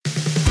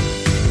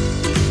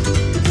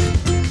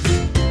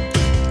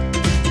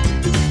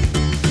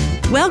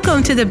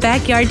Welcome to the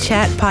Backyard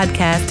Chat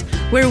podcast,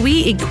 where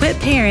we equip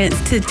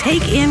parents to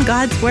take in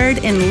God's Word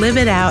and live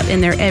it out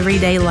in their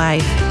everyday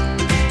life.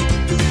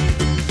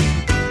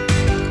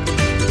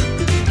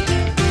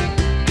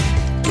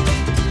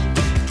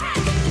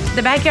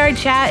 The Backyard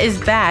Chat is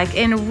back,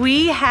 and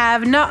we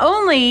have, not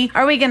only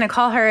are we going to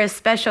call her a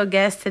special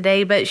guest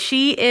today, but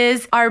she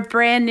is our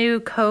brand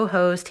new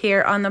co-host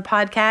here on the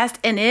podcast,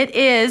 and it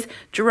is,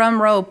 drum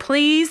roll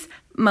please,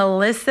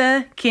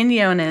 Melissa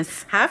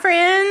Quinones. Hi,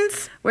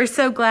 friends. We're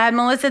so glad,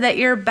 Melissa, that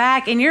you're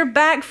back, and you're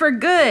back for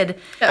good.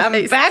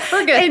 I'm back for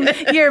good.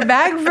 And you're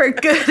back for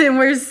good, and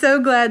we're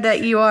so glad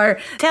that you are.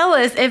 Tell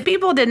us, if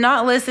people did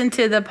not listen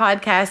to the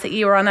podcast that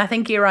you were on, I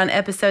think you were on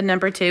episode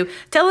number 2,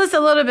 tell us a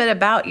little bit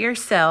about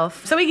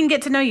yourself so we can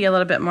get to know you a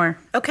little bit more.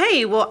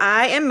 Okay, well,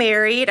 I am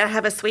married. I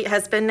have a sweet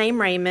husband named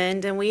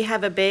Raymond, and we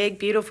have a big,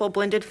 beautiful,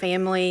 blended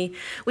family.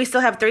 We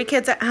still have 3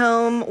 kids at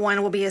home.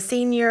 One will be a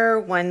senior,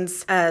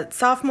 one's a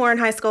sophomore in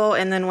high school,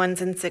 and then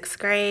one's in 6th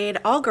grade,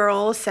 all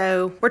girls,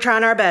 so we're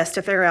trying our best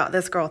to figure out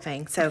this girl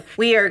thing. So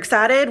we are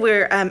excited.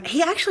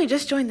 He actually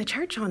just joined the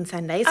church on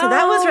Sunday, so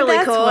that was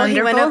really cool. Wonderful.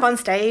 He went up on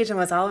stage and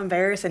was all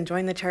embarrassed and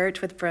joined the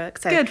church with Brooke.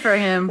 So good for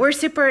him. We're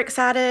super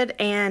excited,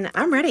 and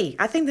I'm ready.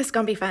 I think this is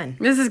going to be fun.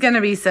 This is going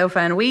to be so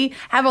fun. We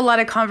have a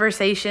lot of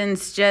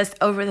conversations just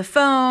over the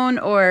phone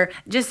or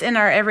just in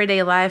our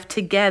everyday life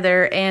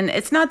together, and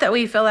it's not that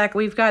we feel like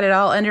we've got it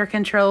all under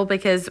control,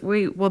 because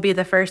we will be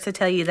the first to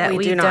tell you that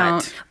we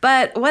don't.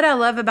 But what I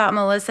love about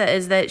Melissa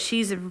is that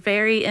she's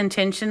very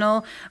intentional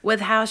with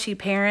how she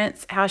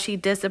parents, how she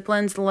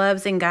disciplines,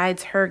 loves, and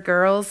guides her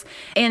girls.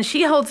 And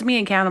she holds me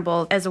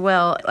accountable as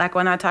well. Like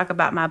when I talk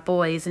about my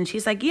boys, and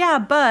she's like, yeah,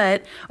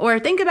 but, or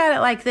think about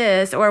it like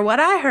this, or what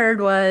I heard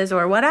was,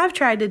 or what I've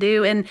tried to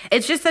do. And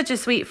it's just such a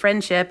sweet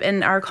friendship.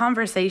 And our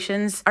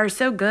conversations are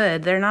so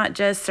good. They're not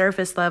just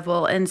surface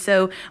level. And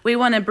so we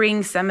want to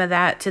bring some of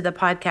that to the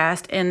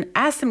podcast and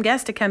ask some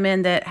guests to come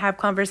in that have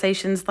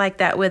conversations like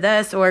that with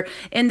us or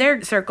in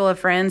their circle of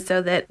friends,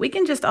 so that we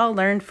can just all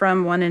learn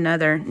from one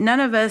another. None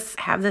of us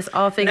have this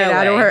all figured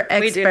out, or we're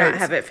experts. We do not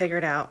have it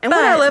figured out. And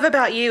what I love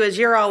about you is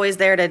you're always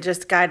there to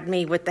just guide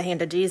me with the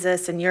hand of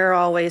Jesus, and you're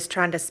always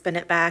trying to spin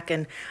it back,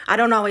 and I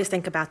don't always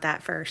think about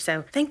that first.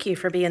 So thank you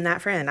for being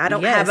that friend. I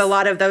don't have a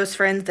lot of those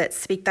friends that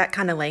speak that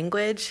kind of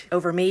language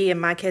over me and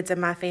my kids and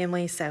my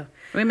family, so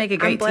we make a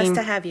great team. I'm blessed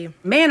to have you.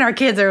 Man, our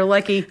kids are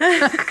lucky.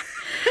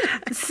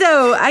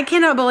 So I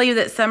cannot believe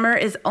that summer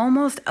is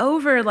almost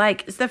over.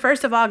 Like, it's the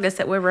 1st of August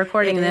that we're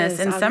recording this,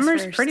 and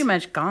summer's pretty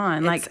much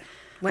gone.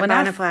 Went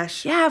by in a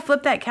flash. Yeah, I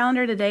flipped that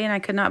calendar today, and I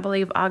could not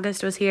believe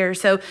August was here.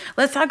 So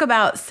let's talk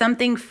about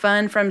something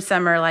fun from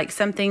summer, like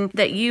something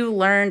that you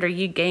learned or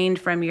you gained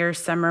from your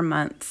summer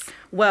months.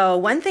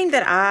 Well, one thing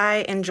that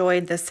I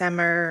enjoyed this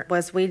summer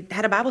was we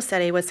had a Bible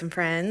study with some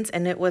friends,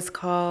 and it was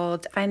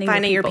called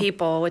Finding Your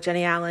People with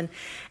Jenny Allen.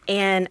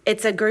 And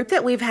it's a group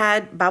that we've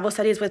had Bible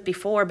studies with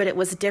before, but it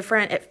was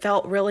different. It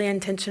felt really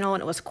intentional,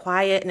 and it was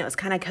quiet, and it was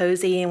kind of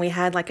cozy. And we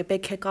had like a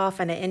big kickoff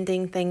and an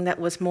ending thing that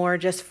was more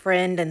just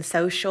friend and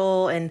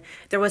social. And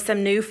there was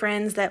some new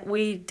friends that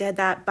we did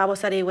that Bible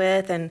study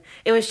with. And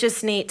it was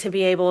just neat to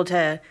be able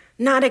to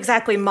not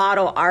exactly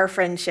model our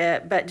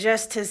friendship, but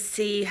just to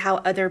see how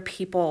other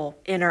people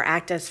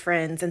interact as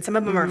friends. And some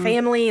of them are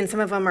family, and some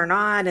of them are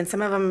not. And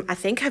some of them, I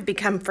think, have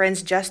become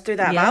friends just through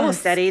that Bible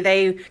study.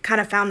 They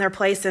kind of found their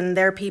place in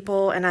their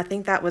people, and I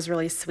think that was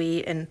really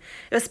sweet. And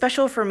it was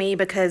special for me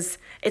because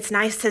it's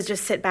nice to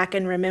just sit back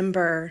and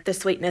remember the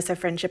sweetness of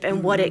friendship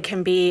and what it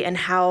can be and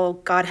how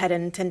God had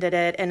intended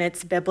it, and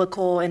it's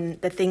biblical,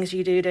 and the things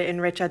you do to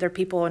enrich other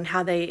people and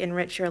how they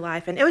enrich your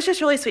life. And it was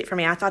just really sweet for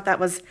me. I thought that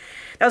was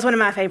one of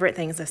my favorite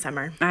things this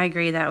summer. I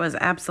agree. That was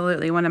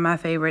absolutely one of my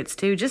favorites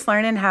too. Just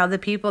learning how the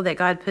people that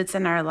God puts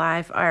in our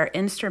life are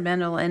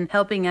instrumental in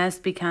helping us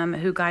become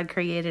who God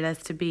created us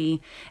to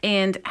be.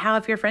 And how,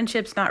 if your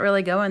friendship's not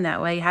really going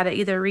that way, how to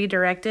either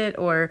redirect it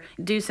or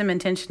do some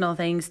intentional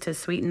things to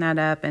sweeten that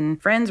up. And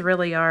friends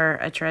really are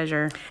a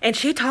treasure. And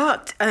she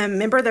talked,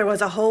 remember there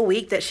was a whole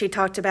week that she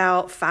talked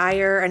about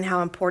fire and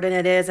how important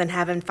it is, and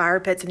having fire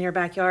pits in your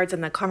backyards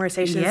and the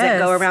conversations that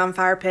go around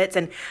fire pits.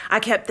 And I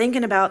kept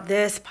thinking about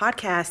this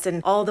podcast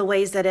and all the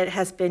ways that it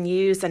has been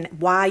used, and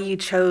why you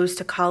chose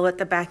to call it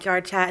the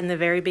Backyard Chat in the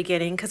very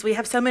beginning, because we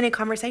have so many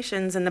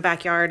conversations in the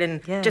backyard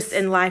and just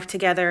in life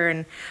together.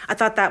 And I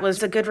thought that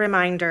was a good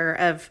reminder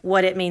of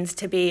what it means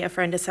to be a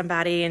friend to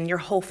somebody, and your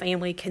whole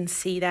family can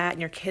see that,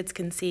 and your kids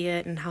can see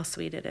it, and how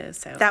sweet it is.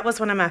 So that was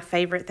one of my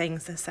favorite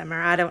things this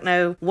summer. I don't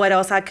know what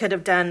else I could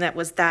have done that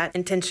was that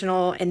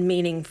intentional and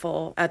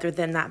meaningful other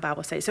than that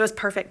Bible study. So it was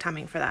perfect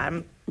timing for that.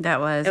 It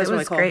was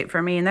really cool. Great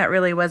for me, and that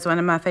really was one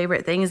of my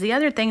favorite things. The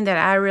other thing that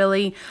I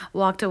really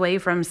walked away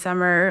from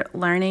summer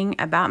learning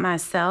about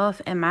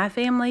myself and my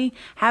family,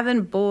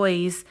 having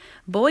boys.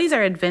 Boys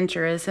are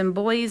adventurous, and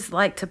boys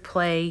like to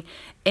play.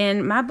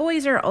 And my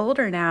boys are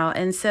older now,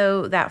 and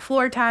so that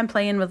floor time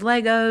playing with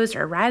Legos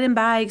or riding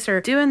bikes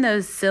or doing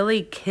those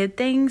silly kid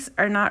things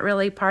are not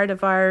really part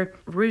of our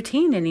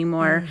routine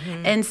anymore.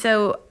 And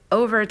so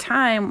over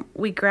time,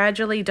 we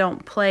gradually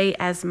don't play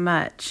as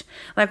much.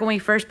 Like when we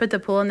first put the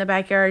pool in the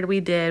backyard,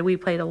 we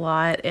played a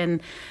lot.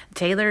 And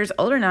Taylor's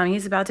older now, and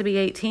he's about to be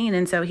 18,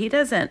 and so he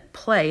doesn't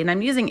play. And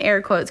I'm using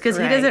air quotes because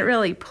he doesn't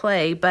really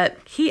play, but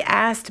he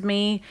asked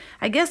me,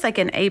 I guess like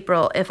in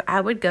April, if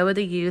I would go with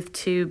the youth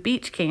to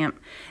beach camp.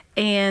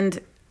 And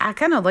I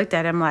kind of looked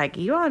at him like,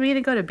 you want me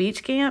to go to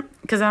beach camp?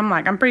 Because I'm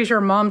like, I'm pretty sure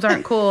moms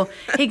aren't cool.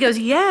 He goes,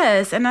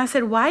 yes. And I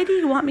said, why do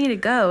you want me to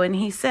go? And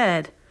he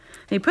said,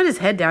 he put his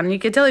head down, and you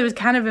could tell he was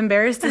kind of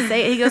embarrassed to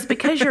say it. He goes,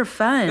 because you're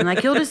fun.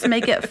 Like, you'll just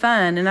make it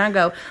fun. And I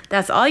go,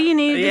 that's all you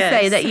need to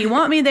say, that you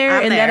want me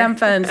there and that I'm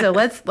fun. So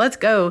let's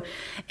go.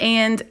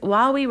 And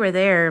while we were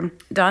there,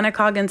 Donna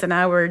Coggins and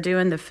I were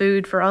doing the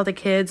food for all the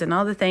kids and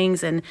all the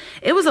things. And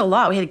it was a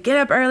lot. We had to get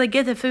up early,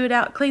 get the food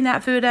out, clean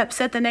that food up,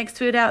 set the next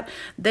food out.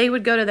 They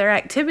would go to their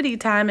activity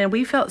time, and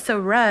we felt so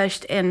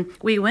rushed. And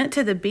we went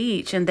to the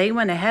beach, and they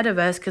went ahead of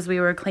us because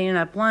we were cleaning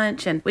up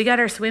lunch. And we got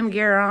our swim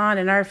gear on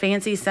and our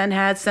fancy sun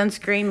hats,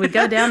 sunscreen. We'd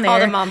go down there. All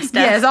the mom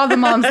stuff. Yes, all the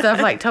mom stuff,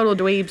 like total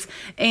dweebs.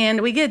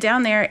 And we get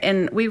down there,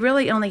 and we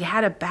really only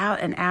had about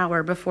an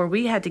hour before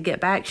we had to get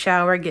back,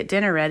 shower, get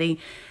dinner ready.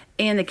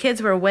 And the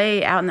kids were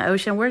way out in the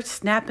ocean. We're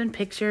snapping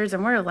pictures,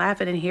 and we're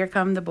laughing, and here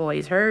come the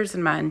boys, hers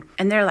and mine.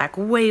 And they're like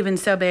waving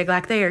so big,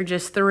 like they are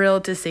just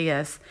thrilled to see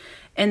us.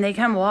 And they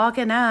come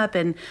walking up,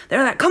 and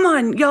they're like, come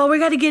on, y'all, we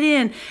got to get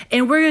in.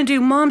 And we're going to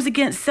do Moms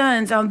Against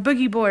Sons on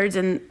boogie boards.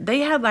 And they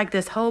had like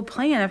this whole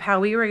plan of how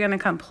we were going to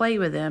come play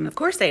with them. Of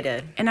course they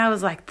did. And I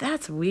was like,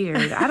 that's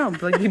weird. I don't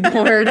boogie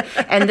board.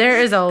 And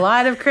there is a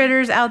lot of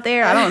critters out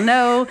there. I don't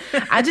know.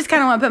 I just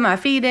kind of want to put my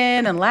feet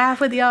in and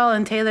laugh with y'all.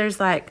 And Taylor's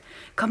like,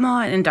 come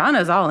on. And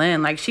Donna's all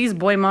in. Like, she's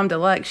boy mom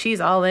deluxe. She's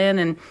all in.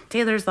 And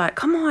Taylor's like,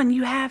 come on,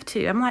 you have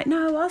to. I'm like,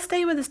 no, I'll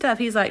stay with the stuff.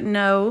 He's like,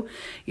 no,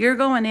 you're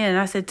going in. And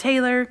I said,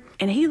 Taylor.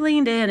 And he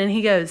leaned in and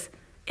he goes,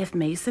 if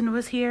Mason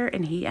was here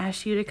and he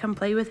asked you to come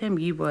play with him,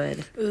 you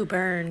would. Ooh,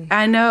 burn.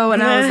 I know.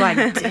 And I was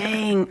like,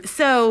 dang.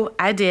 So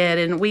I did.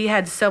 And we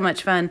had so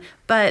much fun.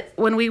 But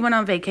when we went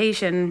on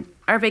vacation,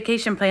 our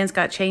vacation plans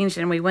got changed,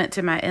 and we went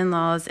to my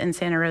in-laws in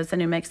Santa Rosa,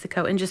 New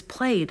Mexico, and just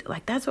played.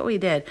 Like, that's what we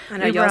did. I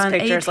know, y'all's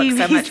pictures look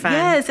so much fun.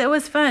 Yes, it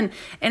was fun.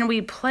 And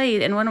we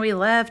played. And when we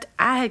left,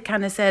 I had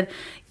kind of said,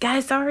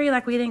 guys, sorry,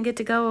 like, we didn't get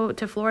to go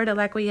to Florida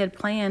like we had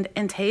planned.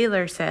 And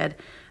Taylor said,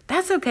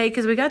 that's okay,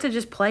 because we got to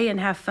just play and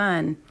have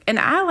fun. And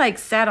I like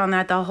sat on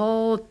that the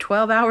whole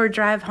 12-hour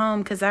drive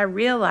home, because I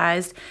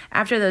realized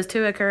after those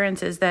two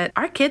occurrences that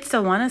our kids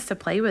still want us to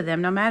play with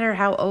them no matter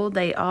how old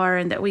they are,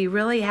 and that we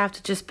really have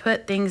to just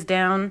put things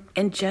down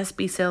and just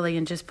be silly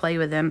and just play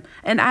with them.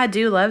 And I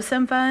do love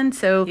some fun,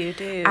 so you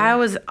do. I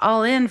was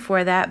all in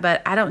for that,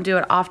 but I don't do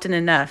it often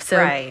enough. So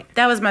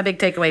that was my big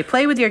takeaway.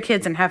 Play with your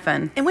kids and have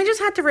fun. And we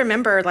just have to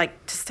remember,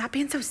 like, to stop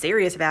being so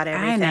serious about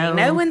everything. I know.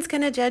 No one's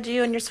going to judge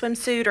you in your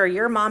swimsuit or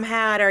your mom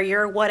hat or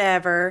your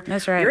whatever.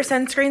 That's right. Your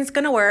sunscreen's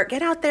going to work.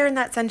 Get out there in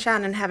that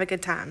sunshine and have a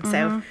good time.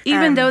 So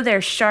even though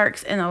there's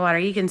sharks in the water,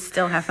 you can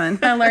still have fun.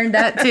 I learned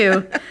that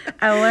too.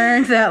 I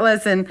learned that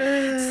lesson.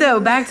 So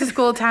back to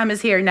school time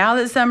is here. Now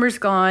that summer's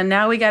gone,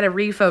 now we got to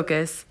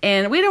refocus.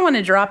 And we don't want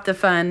to drop the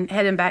fun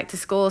heading back to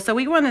school. So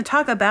we want to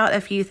talk about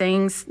a few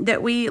things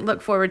that we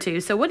look forward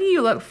to. So what do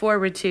you look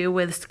forward to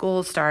with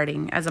school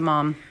starting as a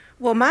mom?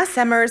 Well, my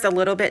summer's a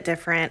little bit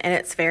different, and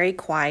it's very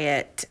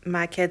quiet.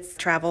 My kids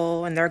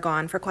travel, and they're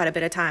gone for quite a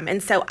bit of time.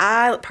 And so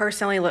I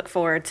personally look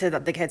forward to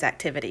the kids'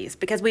 activities,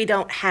 because we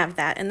don't have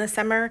that in the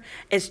summer.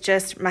 It's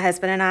just my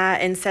husband and I.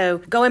 And so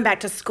going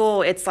back to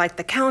school, it's like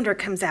the calendar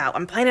comes out.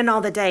 I'm planning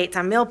all the dates.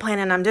 I'm meal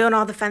planning. I'm doing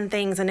all the fun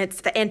things. And it's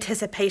the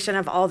anticipation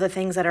of all the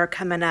things that are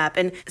coming up.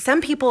 And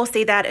some people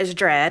see that as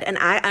dread, and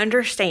I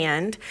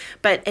understand.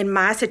 But in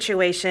my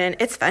situation,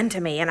 it's fun to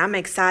me, and I'm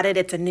excited.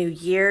 It's a new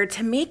year.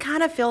 To me,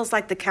 kind of feels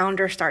like the calendar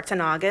starts in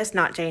August,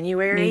 not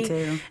January. Me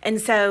too. And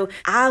so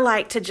I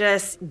like to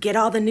just get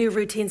all the new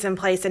routines in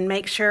place and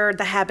make sure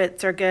the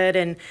habits are good,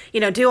 and,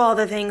 do all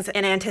the things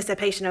in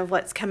anticipation of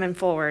what's coming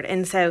forward.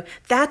 And so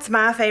that's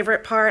my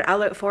favorite part. I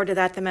look forward to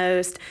that the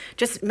most.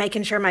 Just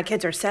making sure my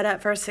kids are set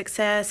up for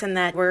success, and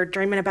that we're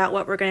dreaming about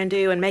what we're going to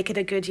do and make it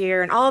a good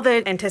year, and all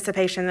the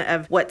anticipation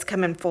of what's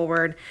coming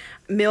forward.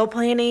 Meal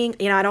planning,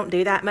 I don't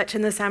do that much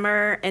in the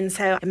summer, and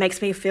so it makes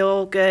me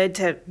feel good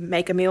to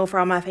make a meal for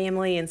all my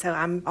family. And so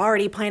I'm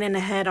already planning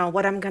ahead on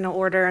what I'm going to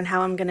order and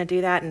how I'm going to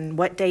do that and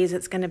what days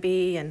it's going to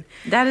be. And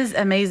that is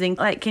amazing.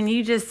 Like, can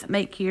you just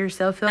make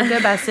yourself feel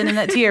good by sending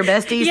that to your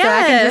besties so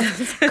I can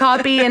just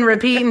copy and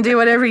repeat and do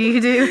whatever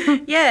you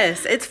do?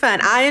 Yes, it's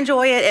fun. I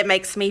enjoy it. It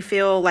makes me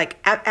feel like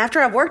after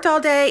I've worked all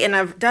day and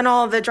I've done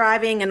all the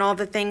driving and all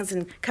the things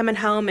and coming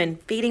home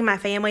and feeding my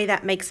family,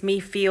 that makes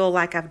me feel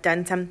like I've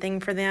done something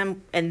for them.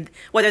 And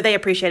whether they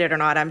appreciate it or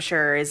not, I'm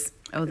sure is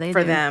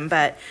for them.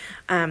 But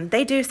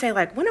they do say,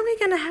 like, when are we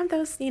going to have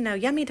those,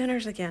 yummy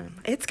dinners again?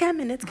 It's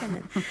coming.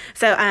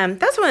 So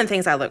that's one of the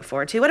things I look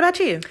forward to. What about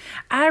you?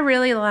 I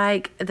really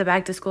like the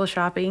back to school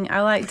shopping.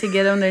 I like to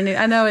get them their new.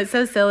 I know it's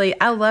so silly.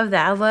 I love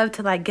that. I love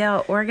to like get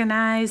all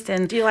organized.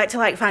 And do you like to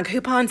like find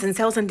coupons and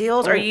sales and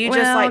deals, or you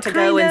just like to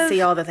go and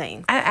see all the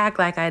things? I act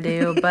like I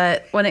do,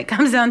 but when it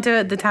comes down to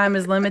it, the time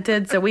is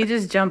limited, so we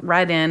just jump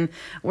right in.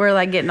 We're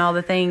like getting all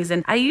the things,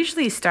 and I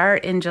usually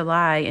start in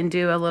July and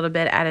do a little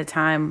bit at a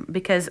time,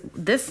 because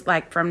this,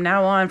 like, from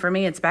now on for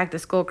me, it's back to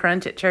school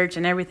crunch at church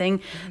and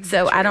everything.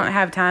 So I don't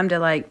have time to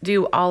like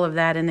do all of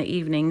that in the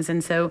evenings,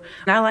 and so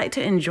I like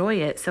to enjoy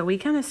it. So we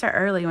kind of start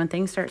early when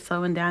things start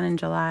slowing down in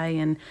July,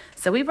 and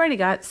so we've already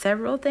got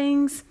several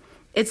things.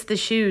 It's the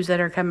shoes that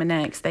are coming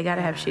next. They got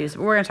to have shoes.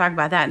 We're going to talk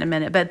about that in a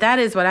minute. But that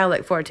is what I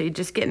look forward to,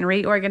 just getting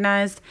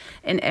reorganized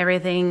and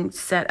everything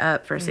set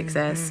up for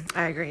success.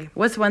 I agree.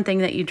 What's one thing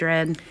that you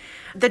dread?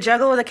 The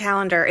juggle of the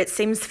calendar. It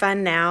seems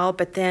fun now,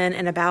 but then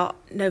in about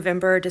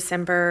November,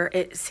 December,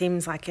 it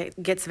seems like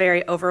it gets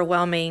very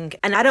overwhelming.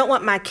 And I don't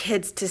want my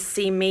kids to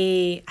see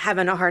me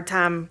having a hard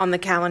time on the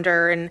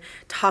calendar and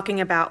talking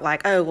about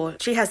like, oh, well,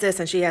 she has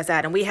this and she has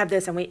that and we have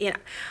this and we,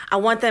 I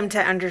want them to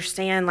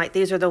understand like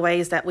these are the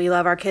ways that we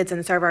love our kids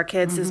and serve our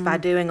kids is by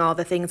doing all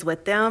the things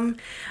with them.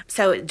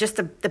 So just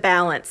the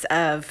balance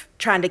of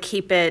trying to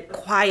keep it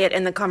quiet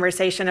in the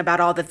conversation about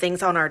all the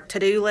things on our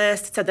to-do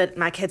list so that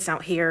my kids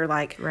don't hear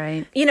like,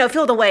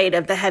 feel the weight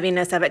of the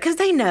heaviness of it. Because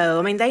they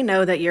know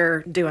that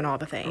you're doing all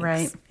the things.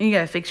 Right. You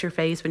got to fix your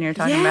face when you're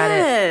talking about it.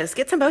 Yes.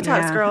 Get some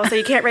Botox, girl, so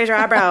you can't raise your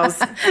eyebrows.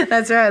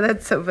 That's right.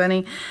 That's so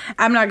funny.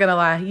 I'm not going to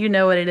lie. You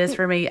know what it is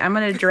for me. I'm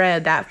going to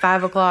dread that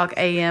 5 o'clock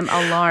a.m.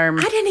 alarm.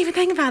 I didn't even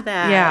think about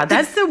that. Yeah,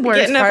 that's the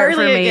worst part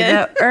for me.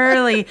 The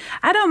early.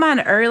 I don't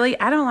mind early.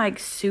 I don't like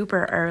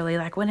super early.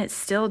 Like when it's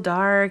still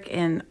dark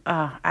and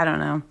I don't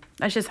know.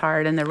 That's just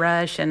hard, and the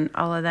rush and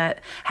all of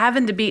that.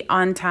 Having to be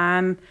on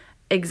time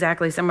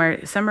exactly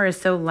somewhere. Summer is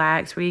so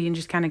lax where you can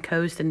just kind of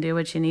coast and do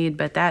what you need.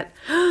 But that,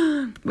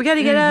 we got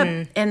to get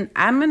up. And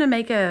I'm going to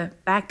make a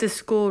back to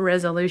school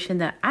resolution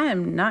that I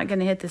am not going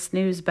to hit the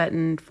snooze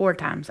button 4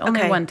 times.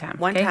 Only one time.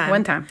 One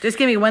time. Just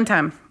give me one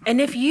time. And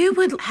if you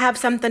would have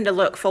something to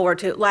look forward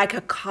to, like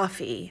a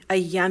coffee, a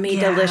yummy,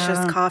 delicious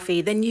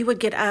coffee, then you would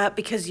get up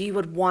because you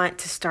would want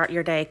to start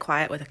your day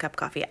quiet with a cup of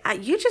coffee.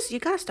 You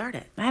got to start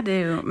it. I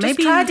do.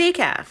 Maybe try a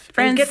decaf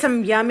and get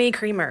some yummy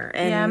creamer.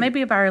 And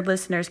maybe if our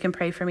listeners can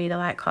pray for me to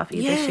like coffee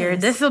this year.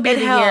 This will be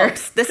the year.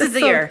 This is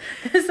the year.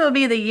 This will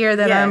be the year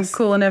that I'm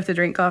cool enough to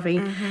drink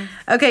coffee.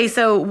 Okay,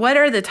 so what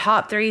are the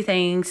top 3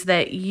 things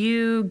that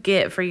you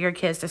get for your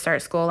kids to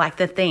start school? Like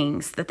the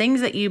things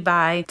that you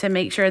buy to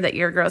make sure that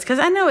your girls, because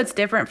I know it's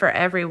different for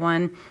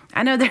everyone.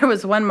 I know there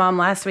was one mom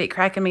last week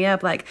cracking me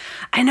up like,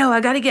 I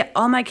got to get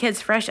all my kids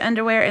fresh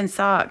underwear and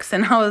socks.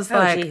 And I was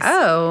like,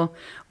 well,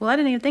 I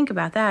didn't even think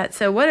about that.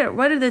 So what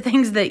are the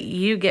things that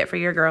you get for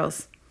your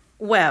girls?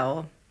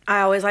 Well,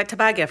 I always like to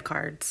buy gift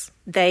cards.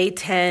 They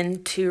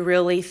tend to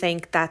really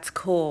think that's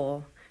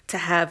cool to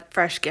have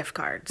fresh gift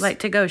cards. Like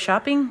to go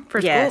shopping for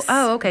school?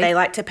 Oh, okay. They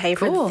like to pay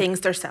for the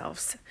things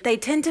themselves. They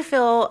tend to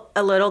feel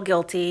a little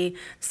guilty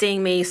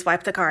seeing me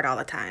swipe the card all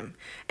the time.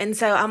 And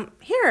so I'm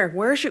here.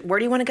 Where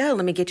do you want to go?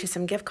 Let me get you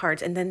some gift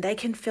cards. And then they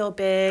can feel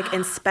big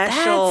and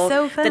special. That's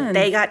so fun. That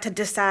they got to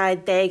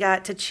decide, they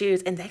got to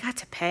choose, and they got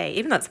to pay,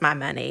 even though it's my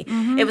money.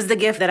 It was the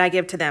gift that I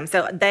give to them.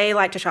 So they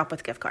like to shop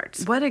with gift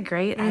cards. What a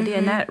great idea.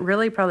 And that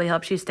really probably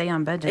helps you stay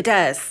on budget. It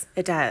does.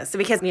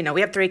 Because,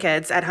 we have 3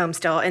 kids at home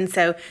still. And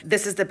so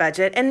this is the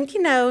budget. And,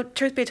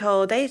 truth be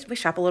told, we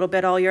shop a little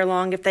bit all year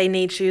long. If they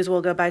need shoes,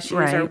 we'll go buy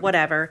shoes or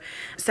whatever.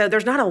 So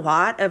there's not a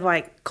lot of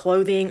like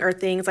clothing or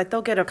things. Like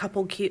they'll get a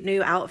couple cute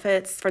new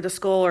outfits for the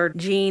school or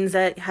jeans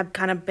that have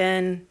kind of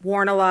been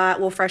worn a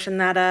lot. We'll freshen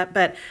that up.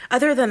 But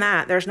other than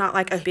that, there's not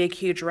like a big,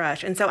 huge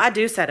rush. And so I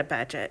do set a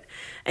budget.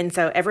 And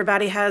so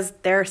everybody has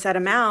their set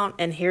amount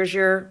and here's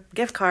your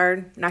gift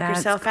card. Knock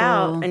yourself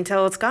out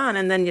until it's gone.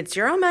 And then it's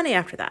your own money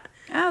after that.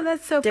 Oh,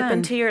 that's so fun. Dip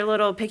into your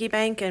little piggy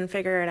bank and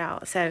figure it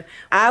out. So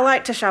I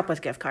like to shop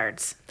with gift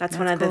cards. That's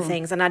one of the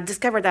things. And I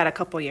discovered that a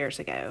couple years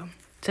ago.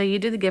 So you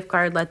do the gift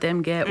card, let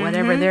them get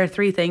whatever their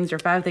 3 things or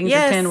 5 things or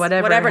 10,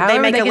 whatever. They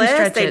make a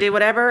list, they do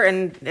whatever,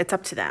 and it's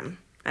up to them.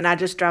 And I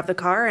just drive the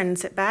car and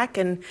sit back.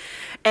 And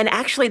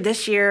actually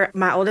this year,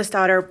 my oldest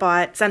daughter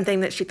bought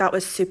something that she thought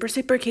was super,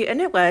 super cute. And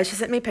it was. She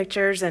sent me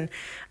pictures. And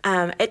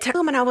it took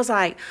them, and I was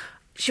like,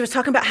 she was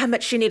talking about how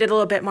much she needed a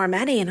little bit more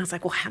money. And I was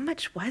like, well, how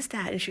much was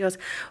that? And she goes,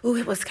 oh,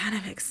 it was kind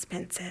of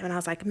expensive. And I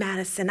was like,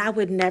 Madison, I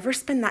would never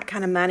spend that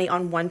kind of money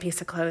on one piece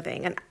of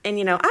clothing. And I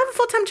have a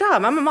full-time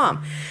job. I'm a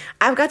mom.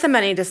 I've got the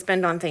money to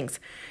spend on things.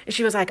 And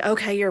she was like,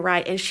 okay, you're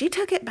right. And she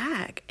took it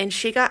back and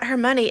she got her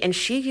money and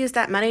she used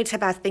that money to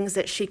buy things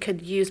that she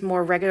could use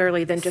more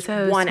regularly than just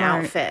one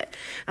outfit.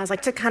 I was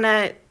like, to kind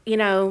of, you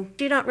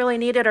don't really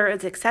need it or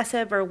it's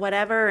excessive or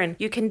whatever. And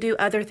you can do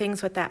other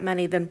things with that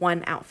money than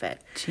one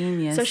outfit.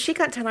 Genius. So she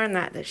got to learn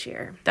that this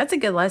year. That's a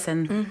good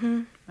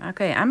lesson.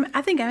 Okay,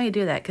 I think I may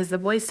do that because the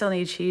boys still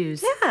need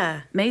shoes.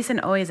 Yeah. Mason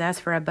always asks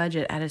for a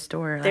budget at a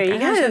store. There you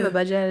go. I have a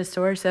budget at a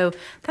store, so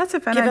that's a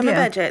fun idea. Give him a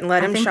budget and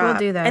let him shop. We'll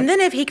do that. And then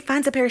if he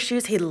finds a pair of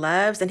shoes he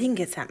loves, then he can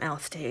get something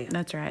else too.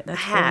 That's right. That's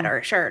a hat or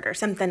a shirt or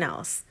something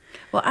else.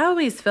 Well, I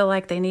always feel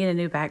like they need a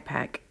new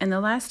backpack. In the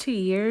last 2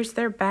 years,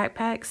 their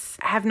backpacks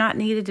have not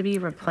needed to be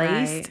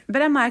replaced. Right.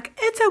 But I'm like,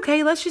 it's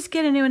okay. Let's just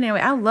get a new one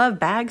anyway. I love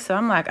bags, so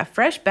I'm like, a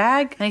fresh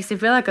bag makes you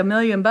feel like $1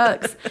 million.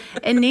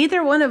 And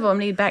neither one of them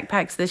need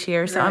backpacks this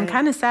year, so I'm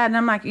kind of sad. And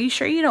I'm like, are you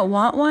sure you don't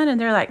want one? And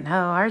they're like, no,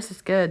 ours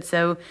is good.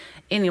 So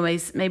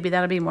anyways, maybe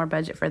that'll be more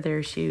budget for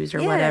their shoes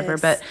or whatever.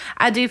 But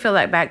I do feel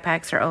like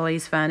backpacks are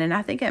always fun, and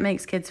I think it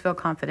makes kids feel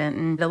confident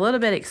and a little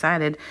bit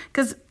excited.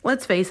 Because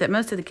let's face it,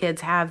 most of the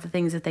kids have the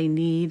things that they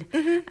need.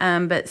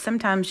 But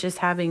sometimes just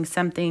having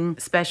something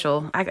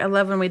special. I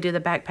love when we do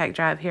the backpack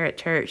drive here at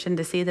church, and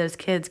to see those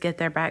kids get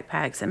their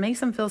backpacks. It makes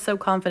them feel so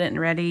confident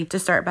and ready to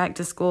start back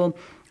to school.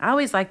 I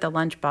always like the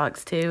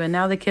lunchbox too, and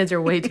now the kids are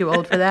way too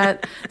old for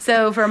that.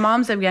 So for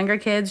moms of younger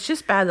kids,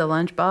 just buy the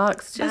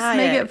lunchbox. Just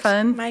make it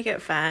fun. Make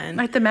it fun.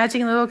 Like the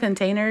matching little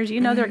containers. You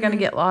know they're going to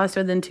get lost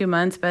within 2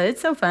 months, but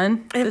it's so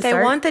fun. And if they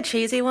want the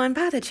cheesy one,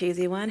 buy the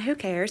cheesy one. Who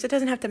cares? It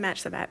doesn't have to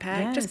match the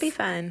backpack. Yes. Just be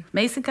fun.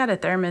 Mason got a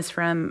thermos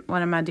from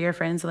one of my dear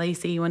friends,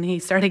 Lacey, when he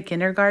started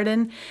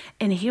kindergarten,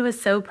 and he was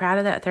so proud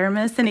of that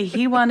thermos, and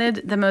he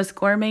wanted the most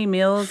gourmet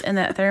meals in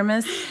that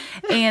thermos.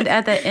 And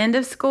at the end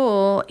of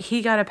school,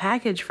 he got a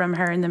package from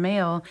her in the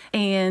mail,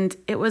 and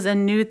it was a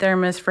new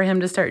thermos for him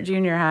to start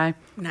junior high.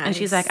 Nice. And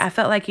she's like, I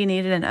felt like you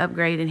needed an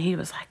upgrade, and he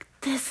was like,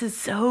 this is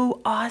so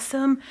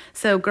awesome.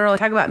 So, girl,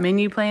 talk about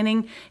menu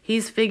planning.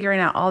 He's figuring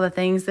out all the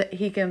things that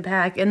he can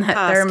pack in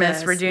that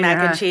thermos for junior high.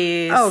 Mac and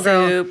cheese,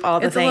 soup, all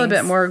the things. It's a little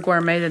bit more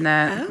gourmet than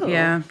that. Oh.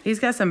 Yeah. He's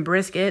got some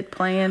brisket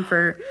planned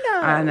for...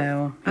 No. I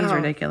know. He's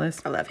ridiculous.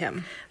 I love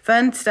him.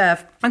 Fun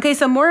stuff. Okay,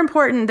 so more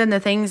important than the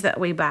things that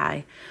we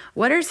buy,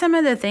 what are some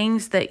of the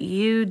things that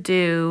you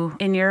do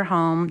in your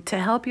home to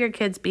help your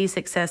kids be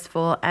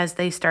successful as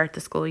they start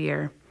the school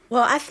year?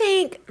 Well, I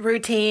think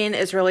routine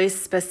is really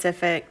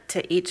specific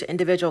to each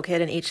individual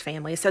kid and each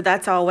family. So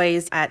that's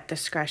always at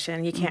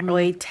discretion. You can't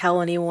really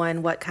tell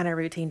anyone what kind of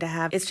routine to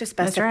have. It's just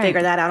best to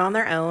figure that out on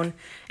their own.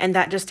 And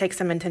that just takes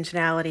some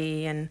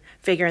intentionality and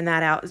figuring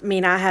that out. I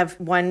mean, I have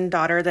one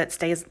daughter that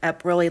stays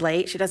up really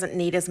late. She doesn't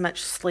need as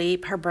much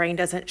sleep. Her brain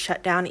doesn't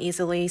shut down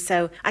easily.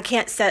 So I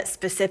can't set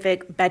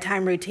specific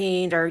bedtime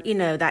routine or,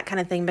 that kind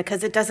of thing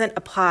because it doesn't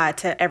apply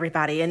to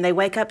everybody. And they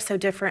wake up so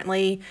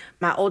differently.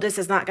 My oldest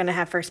is not going to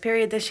have first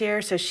period this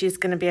year, so she's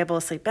going to be able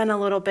to sleep in a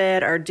little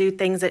bit or do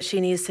things that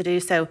she needs to do.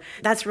 So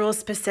that's real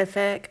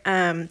specific.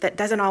 That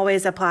doesn't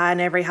always apply in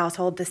every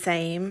household the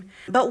same.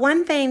 But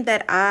one thing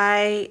that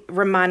I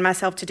remind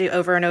myself to do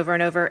over and over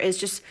and over is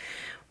just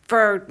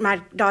for my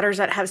daughters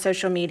that have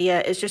social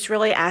media is just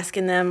really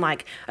asking them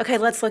like, okay,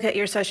 let's look at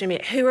your social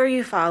media. Who are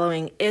you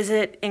following? Is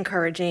it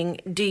encouraging?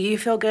 Do you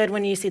feel good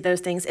when you see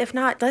those things? If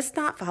not, let's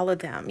not follow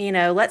them.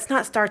 Let's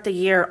not start the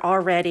year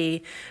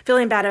already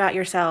feeling bad about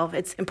yourself.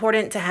 It's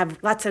important to have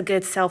lots of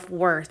good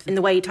self-worth in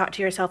the way you talk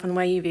to yourself and the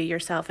way you view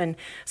yourself. And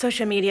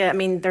social media,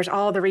 there's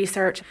all the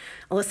research.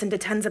 I listen to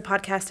tons of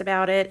podcasts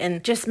about it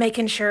and just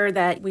making sure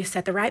that we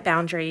set the right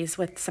boundaries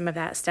with some of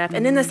that stuff.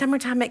 And in the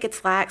summertime, it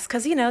gets lax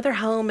because, they're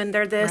home and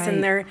they're this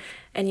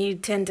and you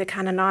tend to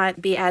kind of not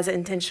be as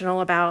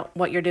intentional about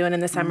what you're doing in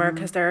the summer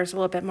because there's a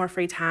little bit more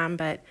free time.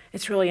 But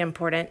it's really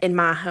important in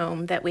my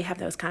home that we have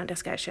those kind of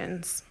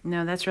discussions.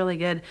 No, that's really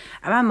good.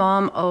 My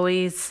mom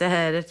always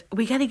said,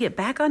 we got to get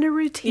back on a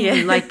routine.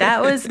 Yeah. Like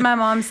that was my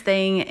mom's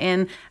thing.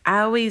 And I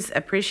always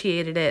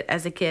appreciated it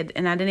as a kid.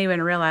 And I didn't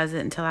even realize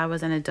it until I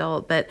was an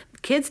adult. But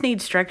kids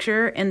need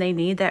structure and they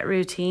need that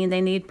routine. They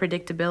need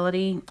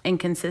predictability and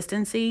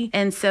consistency.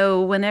 And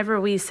so whenever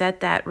we set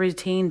that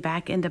routine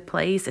back into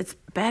place, it's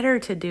better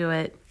to do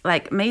it.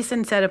 Like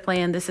Mason set a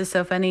plan. This is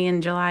so funny.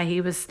 In July,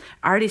 he was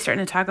already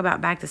starting to talk about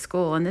back to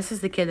school. And this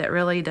is the kid that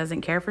really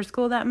doesn't care for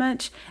school that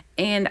much.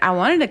 And I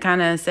wanted to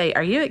kind of say,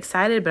 are you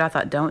excited? But I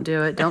thought, don't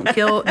do it. Don't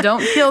kill the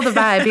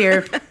vibe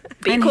here.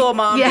 Be cool,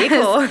 Mom. Yes. Be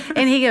cool.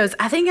 And he goes,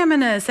 I think I'm going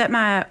to set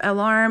my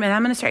alarm and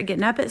I'm going to start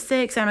getting up at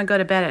 6. I'm going to go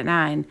to bed at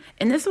 9.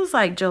 And this was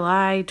like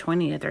July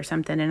 20th or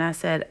something. And I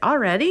said,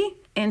 already?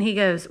 And he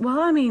goes,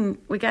 well,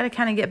 we got to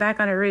kind of get back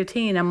on a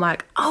routine. I'm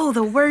like, oh,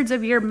 the words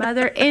of your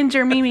mother and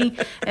your Mimi.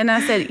 And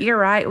I said, you're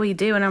right, we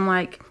do. And I'm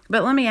like,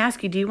 but let me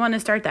ask you, do you want to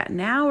start that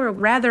now or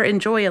rather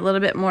enjoy a little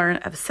bit more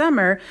of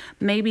summer,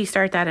 maybe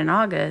start that in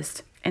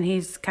August? And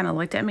he's kind of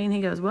looked at me and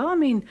he goes, well,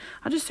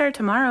 I'll just start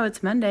tomorrow.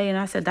 It's Monday. And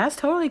I said, that's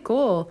totally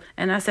cool.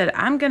 And I said,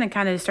 I'm going to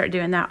kind of start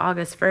doing that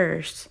August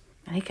 1st.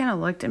 And he kind of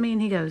looked at me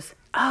and he goes,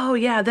 oh,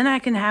 yeah, then I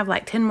can have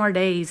like 10 more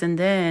days and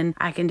then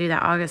I can do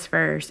that August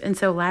 1st. And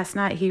so last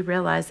night he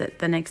realized that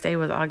the next day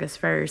was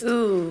August 1st.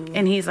 Ooh.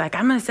 And he's like,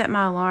 I'm going to set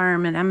my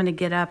alarm and I'm going to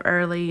get up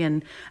early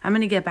and I'm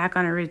going to get back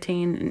on a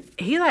routine. And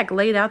he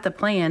laid out the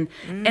plan.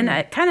 And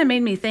it kind of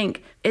made me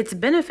think, it's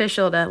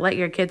beneficial to let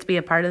your kids be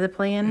a part of the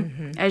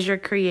plan as you're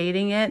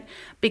creating it,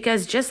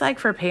 because just like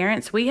for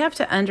parents, we have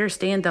to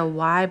understand the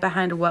why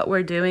behind what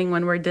we're doing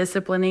when we're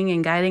disciplining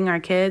and guiding our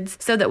kids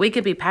so that we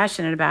could be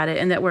passionate about it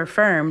and that we're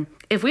firm.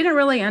 If we don't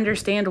really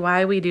understand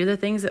why we do the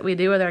things that we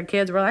do with our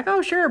kids, we're like,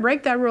 oh, sure,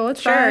 break that rule.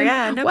 It's fine.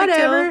 Yeah, no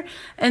whatever. Big deal.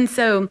 And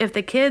so if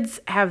the kids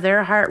have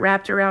their heart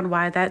wrapped around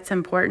why that's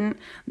important,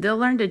 they'll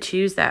learn to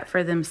choose that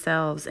for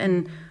themselves.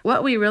 And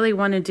what we really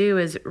want to do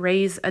is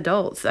raise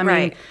adults. I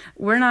mean,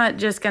 we're not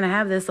just going to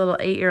have this little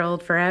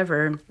 8-year-old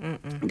forever.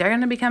 They're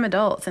going to become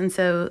adults. And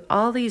so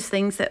all these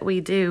things that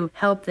we do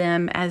help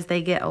them as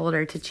they get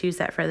older to choose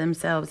that for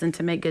themselves and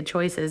to make good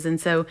choices.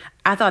 And so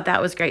I thought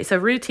that was great. So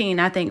routine,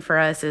 I think for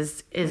us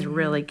is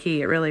really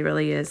key. It really,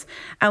 really is.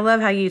 I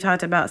love how you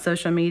talked about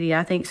social media.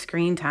 I think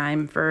screen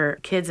time for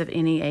kids of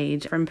any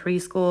age, from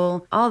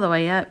preschool all the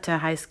way up to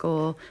high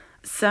school.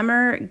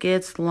 Summer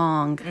gets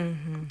long.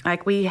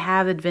 Like, we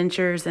have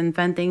adventures and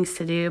fun things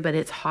to do, but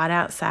it's hot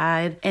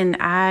outside. And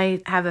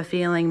I have a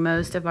feeling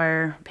most of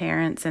our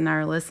parents and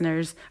our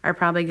listeners are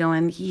probably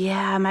going,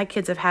 yeah, my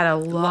kids have had a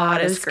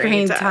lot of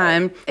screen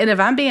time. And if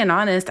I'm being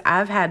honest,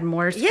 I've had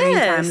more screen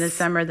time this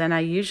summer than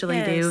I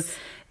usually do.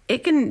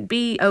 It can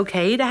be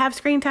okay to have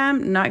screen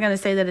time. Not going to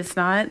say that it's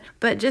not,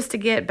 but just to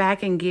get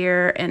back in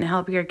gear and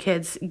help your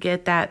kids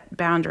get that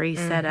boundary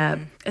set up,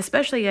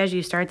 especially as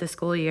you start the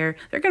school year.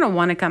 They're going to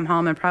want to come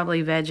home and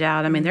probably veg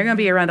out. I mean, they're going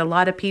to be around a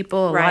lot of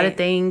people, a lot of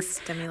things,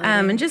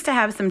 and just to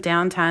have some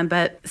downtime.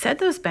 But set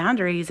those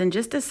boundaries and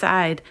just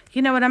decide,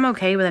 you know what, I'm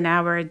okay with an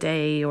hour a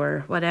day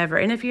or whatever.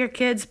 And if your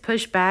kids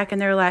push back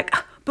and they're like,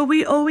 but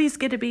we always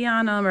get to be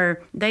on them,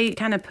 or they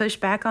kind of push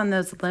back on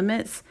those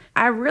limits,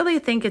 I really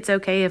think it's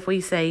okay if we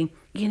say,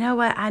 you know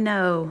what, I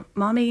know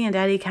Mommy and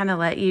Daddy kind of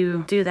let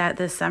you do that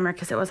this summer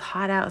because it was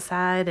hot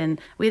outside and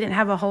we didn't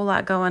have a whole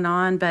lot going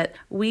on, but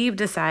we've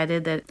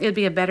decided that it'd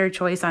be a better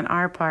choice on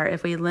our part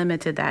if we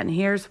limited that, and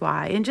here's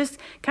why. And just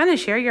kind of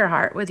share your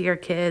heart with your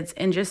kids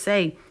and just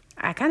say,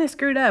 I kind of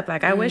screwed up.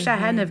 Like, I wish I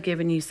hadn't have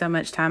given you so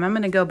much time. I'm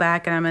going to go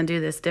back and I'm going to do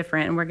this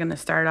different, and we're going to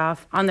start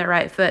off on the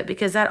right foot,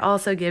 because that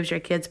also gives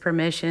your kids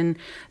permission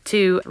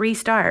to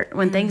restart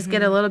when things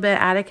get a little bit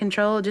out of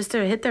control, just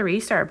to hit the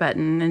restart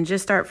button and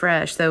just start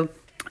fresh. So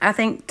I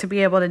think to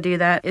be able to do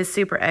that is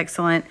super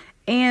excellent.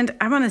 And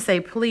I want to say,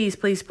 please,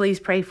 please, please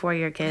pray for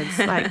your kids.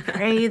 Like,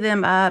 pray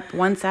them up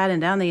one side and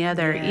down the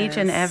other each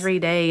and every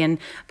day, and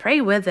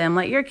pray with them.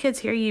 Let your kids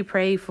hear you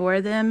pray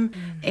for them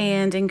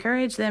and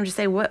encourage them to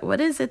say,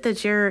 what is it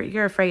that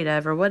you're afraid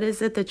of, or what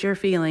is it that you're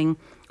feeling?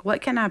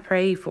 What can I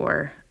pray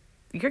for?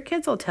 Your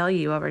kids will tell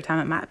you over time.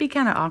 It might be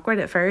kind of awkward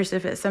at first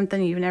if it's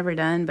something you've never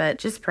done, but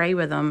just pray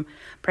with them.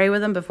 Pray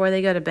with them before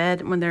they go to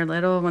bed when they're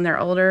little. When they're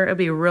older, it'd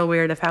be real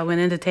weird if I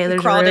went into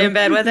Taylor's crawled room. in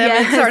bed with him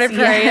and started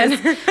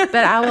praying. But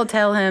I will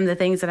tell him the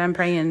things that I'm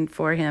praying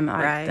for him.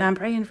 Like, I'm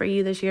praying for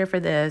you this year for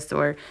this,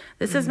 or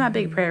this is my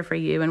big prayer for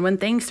you. And when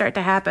things start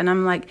to happen,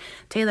 I'm like,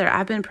 Taylor,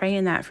 I've been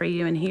praying that for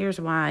you, and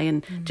here's why.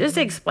 And just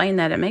explain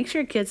that. It makes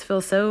your kids feel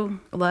so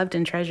loved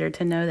and treasured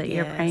to know that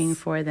you're praying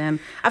for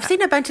them. I've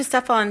seen a bunch of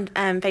stuff on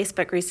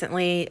Facebook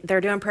recently. They're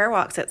doing prayer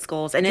walks at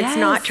schools, and it's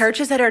not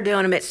churches that are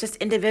doing them. It's just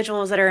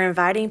individuals that are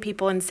inviting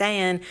people and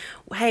saying,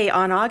 hey,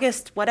 on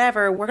August,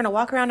 whatever, we're going to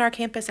walk around our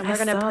campus and we're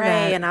going to pray.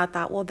 That. And I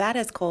thought, well, that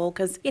is cool,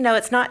 because,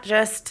 it's not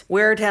just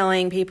we're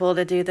telling people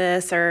to do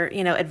this or,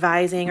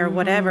 advising or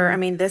whatever. I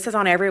mean, this is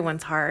on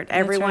everyone's heart.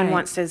 Everyone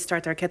wants to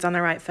start their kids on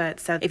the right foot.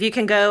 So if you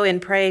can go and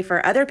pray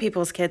for other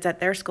people's kids at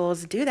their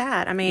schools, do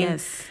that. I mean,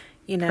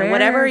 prayer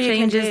whatever you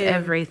changes can do.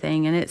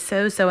 Everything, and it's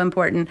so, so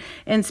important.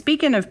 And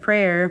speaking of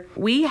prayer,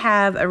 we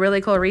have a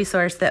really cool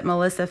resource that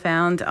Melissa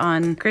found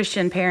on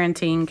Christian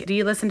parenting. Do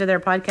you listen to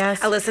their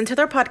podcast? I listened to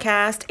their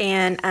podcast,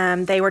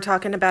 and they were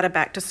talking about a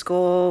back to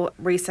school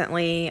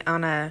recently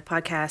on a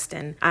podcast,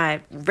 and I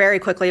very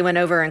quickly went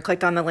over and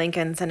clicked on the link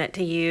and sent it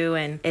to you,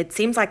 and it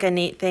seems like a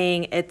neat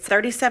thing. It's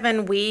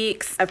 37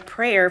 weeks of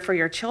prayer for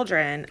your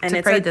children, and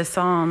to pray the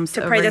Psalms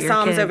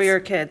over your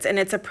kids, and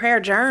it's a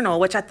prayer journal,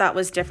 which I thought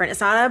was different.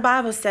 It's not a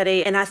Bible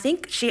study, and I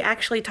think she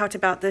actually talked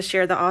about this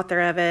year, the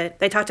author of it,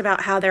 they talked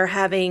about how they're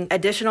having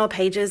additional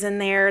pages in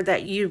there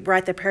that you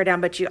write the prayer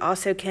down, but you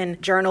also can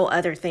journal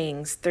other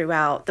things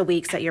throughout the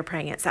weeks that you're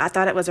praying it. So I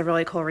thought it was a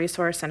really cool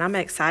resource, and I'm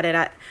excited.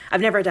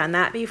 I've never done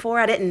that before.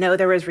 I didn't know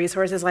there was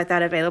resources like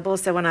that available,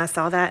 so when I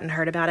saw that and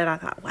heard about it, I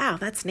thought, wow,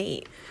 that's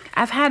neat.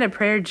 I've had a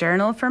prayer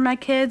journal for my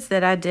kids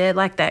that I did,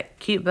 like that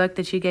cute book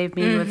that you gave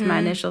me with my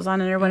initials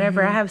on it or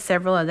whatever. I have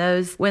several of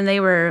those. When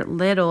they were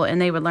little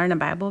and they would learn a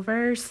Bible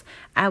verse,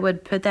 I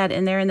would put that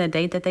in there and the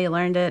date that they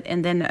learned it,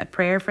 and then a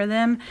prayer for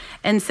them.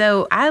 And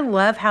so I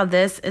love how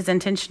this is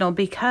intentional,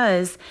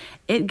 because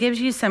it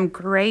gives you some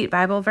great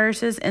Bible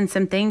verses and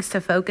some things to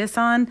focus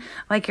on,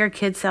 like your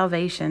kid's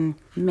salvation.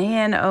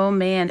 Man, oh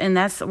man. And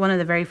that's one of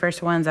the very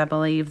first ones, I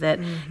believe, that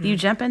you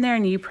jump in there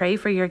and you pray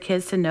for your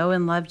kids to know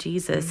and love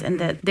Jesus, and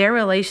that their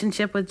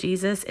relationship with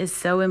Jesus is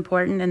so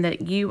important, and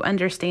that you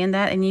understand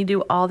that and you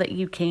do all that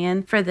you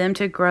can for them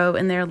to grow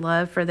in their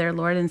love for their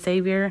Lord and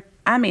Savior.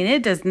 I mean,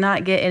 it does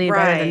not get any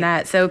better than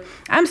that. So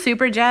I'm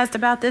super jazzed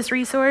about this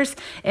resource.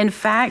 In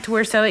fact,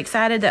 we're so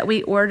excited that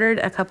we ordered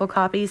a couple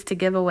copies to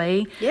give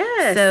away.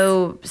 Yes.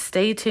 So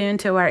stay tuned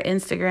to our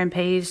Instagram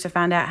page to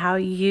find out how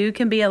you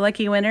can be a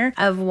lucky winner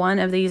of one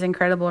of these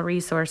incredible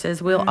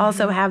resources. We'll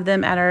also have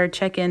them at our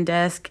check-in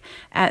desk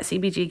at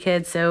CBG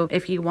Kids. So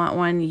if you want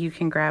one, you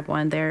can grab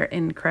one. They're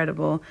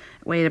incredible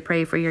way to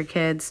pray for your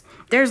kids.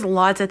 There's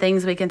lots of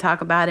things we can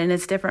talk about, and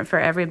it's different for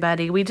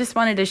everybody. We just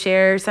wanted to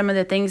share some of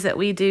the things that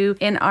we do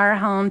in our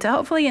home to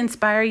hopefully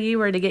inspire you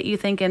or to get you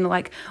thinking,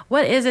 like,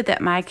 what is it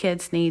that my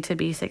kids need to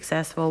be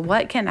successful?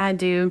 What can I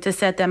do to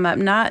set them up,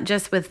 not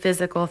just with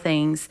physical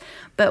things,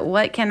 but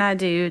what can I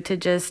do to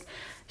just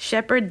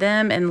shepherd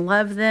them and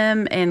love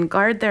them and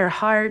guard their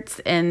hearts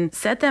and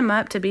set them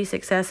up to be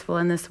successful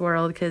in this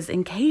world? Because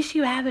in case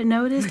you haven't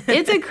noticed,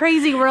 it's a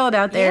crazy world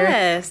out there.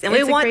 Yes, and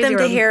we want them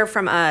to hear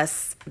from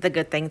us the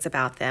good things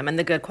about them and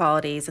the good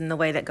qualities and the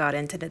way that God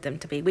intended them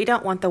to be. We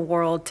don't want the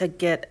world to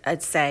get a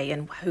say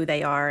in who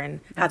they are and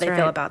how they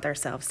feel about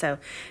themselves. So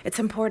it's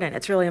important.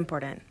 It's really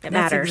important. It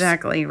matters.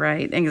 Exactly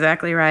right.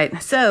 Exactly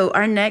right. So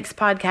our next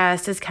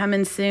podcast is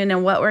coming soon,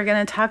 and what we're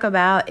going to talk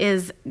about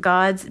is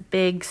God's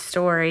big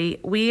story.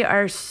 We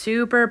are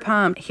super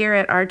pumped here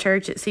at our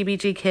church at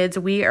CBG Kids.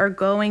 We are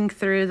going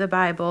through the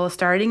Bible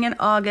starting in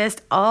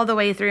August all the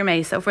way through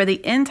May. So for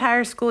the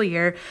entire school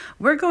year,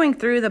 we're going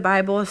through the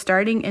Bible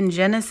starting in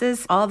Genesis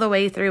all the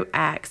way through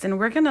Acts. And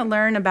we're going to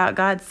learn about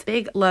God's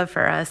big love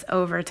for us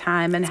over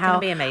time and how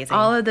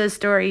all of those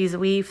stories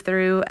weave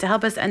through to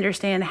help us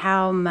understand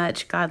how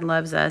much God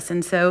loves us.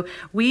 And so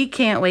we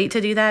can't wait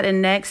to do that.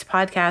 In next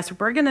podcast,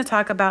 we're going to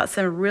talk about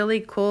some really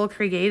cool,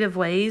 creative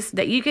ways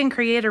that you can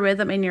create a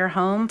rhythm in your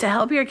home to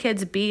help your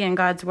kids be in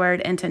God's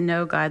Word and to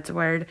know God's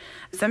Word.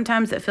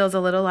 Sometimes it feels a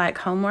little like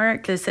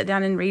homework to sit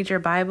down and read your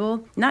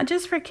Bible, not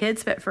just for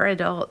kids, but for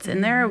adults.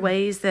 And there are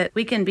ways that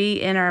we can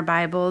be in our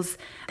Bibles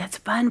that's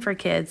fun for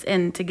kids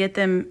and to get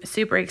them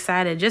super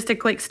excited. Just a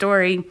quick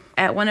story.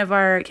 At one of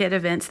our kid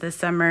events this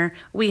summer,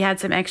 we had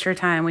some extra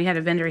time. We had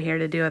a vendor here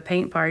to do a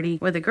paint party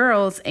with the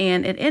girls,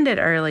 and it ended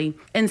early.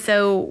 And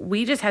so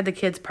we just had the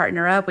kids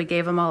partner up. We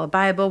gave them all a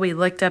Bible. We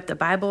looked up the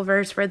Bible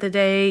verse for the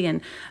day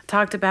and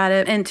talked about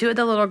it. And two of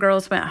the little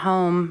girls went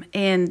home,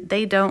 and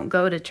they don't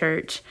go to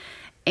church.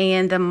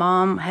 And the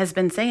mom has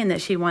been saying that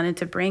she wanted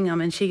to bring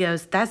them. And she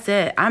goes, that's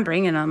it. I'm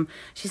bringing them.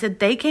 She said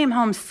they came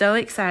home so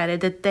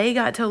excited that they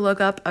got to look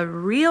up a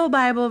real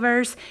Bible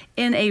verse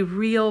in a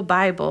real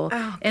Bible.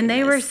 Oh, and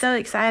they were so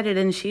excited.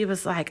 And she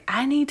was like,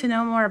 I need to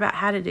know more about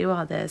how to do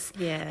all this.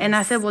 Yes. And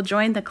I said, well,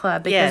 join the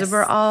club because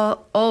we're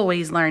all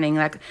always learning.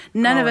 Like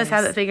none of us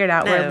have it figured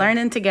out. No. We're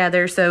learning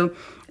together. So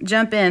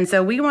jump in.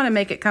 So we want to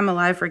make it come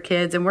alive for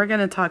kids, and we're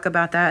going to talk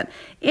about that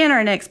in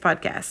our next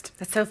podcast.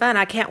 That's so fun.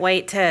 I can't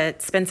wait to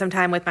spend some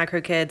time with my crew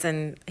kids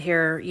and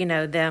hear,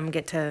 them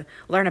get to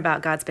learn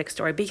about God's big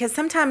story, because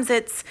sometimes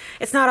it's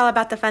not all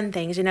about the fun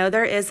things.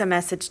 There is a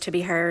message to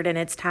be heard, and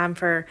it's time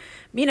for,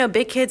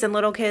 big kids and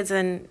little kids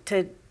and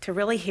to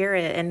really hear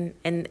it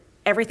and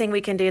everything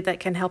we can do that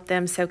can help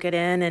them soak it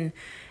in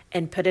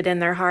and put it in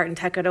their heart and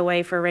tuck it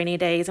away for rainy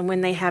days. And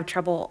when they have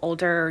trouble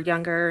older or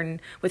younger and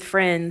with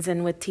friends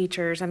and with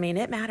teachers,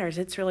 it matters.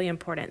 It's really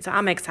important. So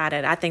I'm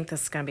excited. I think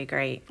this is going to be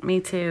great. Me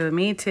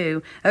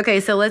too. Okay,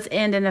 so let's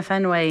end in a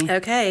fun way.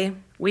 Okay.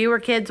 We were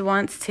kids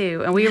once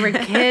too, and we were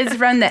kids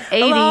from the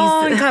 80s. A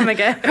long time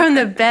ago. From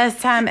the best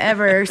time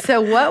ever.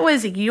 So what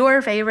was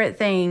your favorite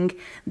thing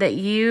that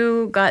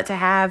you got to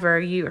have, or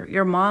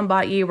your mom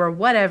bought you, or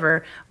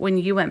whatever, when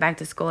you went back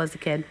to school as a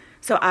kid?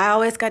 So I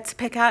always got to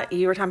pick out,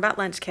 you were talking about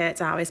lunch kits,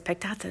 I always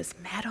picked out those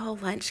metal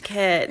lunch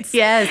kits.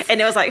 Yes.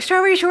 And it was like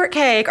strawberry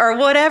shortcake or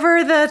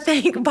whatever the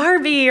thing,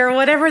 Barbie or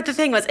whatever the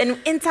thing was. And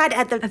inside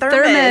had the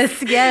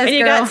thermos. Yes, and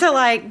you got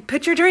to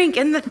put your drink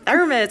in the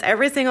thermos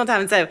every single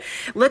time. So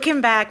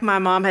looking back, my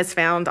mom has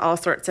found all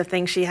sorts of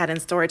things she had in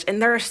storage.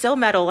 And there are still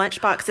metal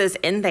lunch boxes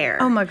in there.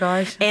 Oh my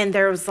gosh. And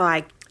there was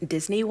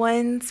Disney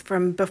ones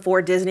from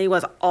before Disney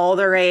was all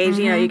the rage.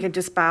 You could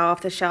just buy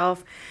off the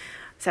shelf.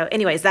 So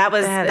anyways, that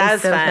was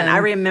so fun. I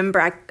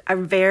remember, I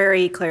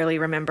very clearly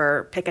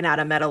remember picking out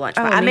a metal lunchbox.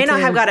 I may not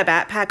have got a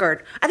backpack,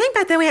 or I think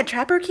back then we had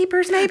Trapper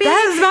Keepers maybe.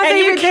 That is my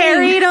favorite thing.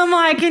 And you carried them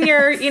in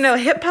your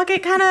hip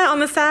pocket kind of on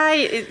the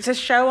side to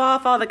show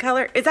off all the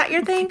color. Is that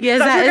your thing? Yes,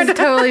 that is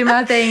totally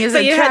my thing. So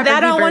you had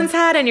that on one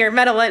side and your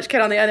metal lunch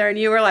kit on the other, and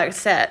you were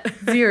set.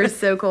 You're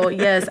so cool.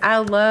 Yes, I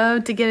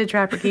love to get a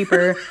Trapper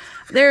Keeper.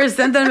 There is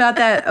something about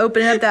that,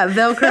 opening up that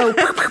Velcro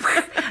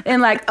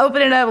and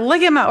open it up.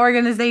 Look at my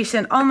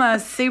organization. All my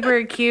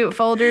super cute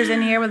folders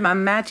in here with my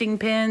matching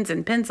pens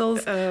and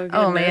pencils.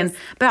 Oh man.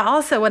 But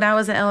also when I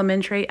was in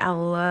elementary, I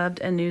loved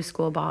a new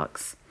school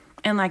box.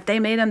 And they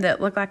made them that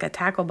look like a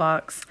tackle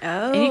box.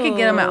 Oh. And you could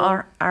get them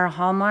at our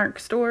Hallmark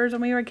stores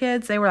when we were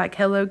kids. They were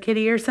Hello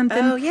Kitty or something.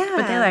 Oh, yeah.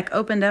 But they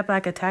opened up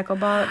like a tackle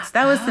box.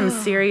 That was some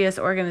serious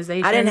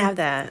organization. I didn't have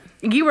that.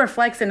 You were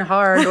flexing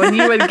hard when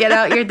you would get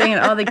out your thing, and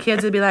all the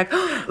kids would be like,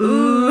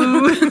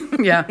 ooh.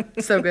 Yeah,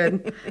 so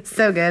good.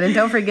 So good. And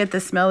don't forget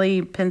the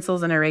smelly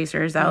pencils and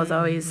erasers. That was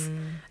always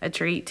a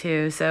treat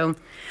too. So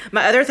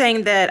my other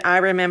thing that I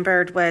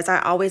remembered was I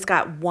always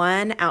got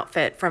one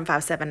outfit from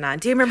 579.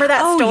 Do you remember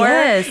that store?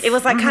 Yes. It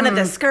was like kind of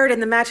the skirt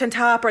and the matching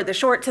top, or the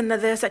shorts and the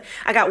this.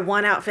 I got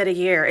one outfit a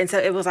year. And so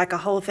it was like a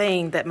whole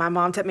thing that my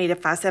mom took me to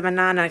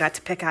 579 and I got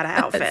to pick out an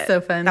outfit. That's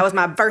so fun. That was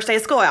my first day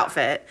of school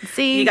outfit.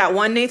 See? You got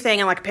one new thing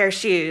and like a pair of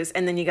shoes,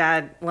 and then you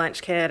got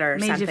lunch kit or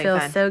Made something you feel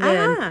fun. so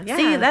good. Yeah.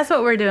 See, that's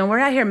what we're doing. We're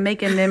out here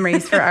making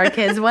memories for our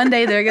kids. One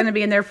day they're going to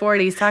be in their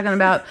 40s talking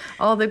about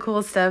all the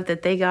cool stuff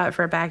that they got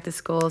for back to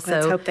school. So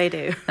let's hope they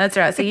do. That's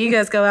right. So you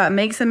guys go out and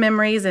make some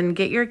memories and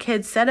get your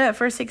kids set up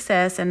for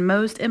success. And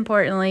most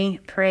importantly,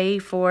 pray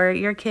for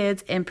your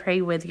kids and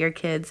pray with your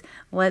kids.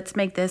 Let's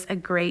make this a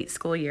great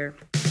school year.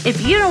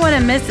 If you don't want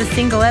to miss a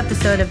single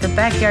episode of the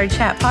Backyard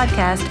Chat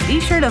podcast, be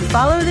sure to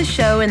follow the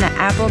show in the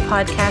Apple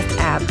Podcast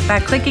app by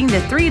clicking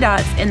the 3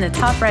 dots in the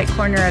top right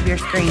corner of your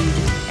screen.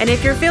 And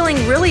if you're feeling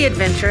really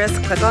adventurous,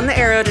 click on the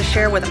arrow to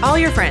share with all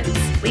your friends.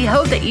 We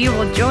hope that you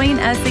will join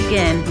us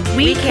again.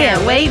 We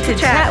can't wait to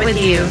chat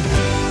with you.